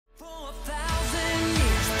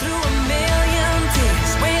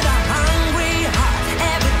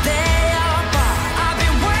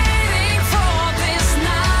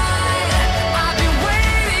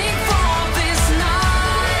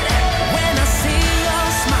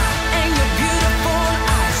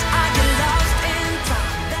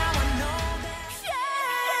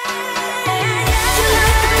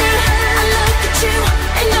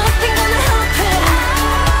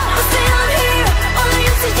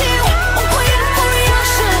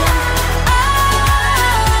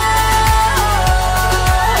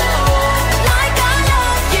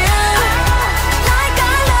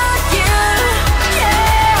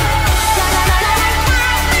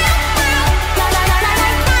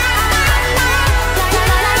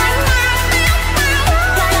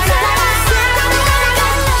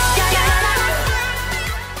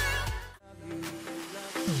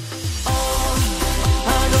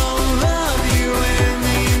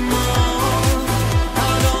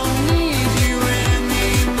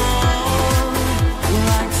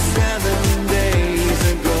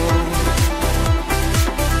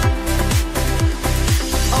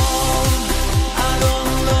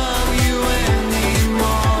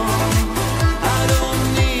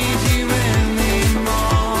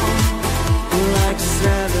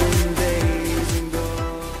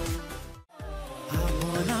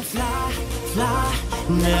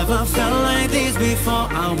before.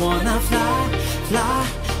 I wanna fly, fly.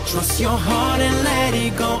 Trust your heart and let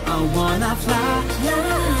it go. I wanna fly,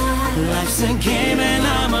 fly. Life's a game and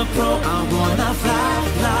I'm a pro. I wanna fly,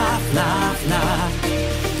 fly, fly, fly.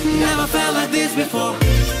 Never felt like this before.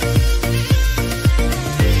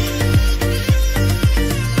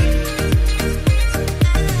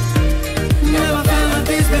 Never felt like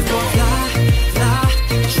this before. Fly, fly.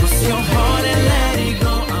 Trust your heart and let it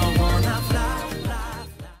go. I wanna fly, fly,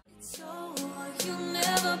 fly. So you'll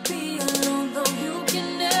never be alone, though you can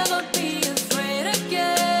never be afraid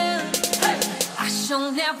again. Hey! I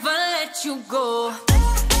shall never let you go.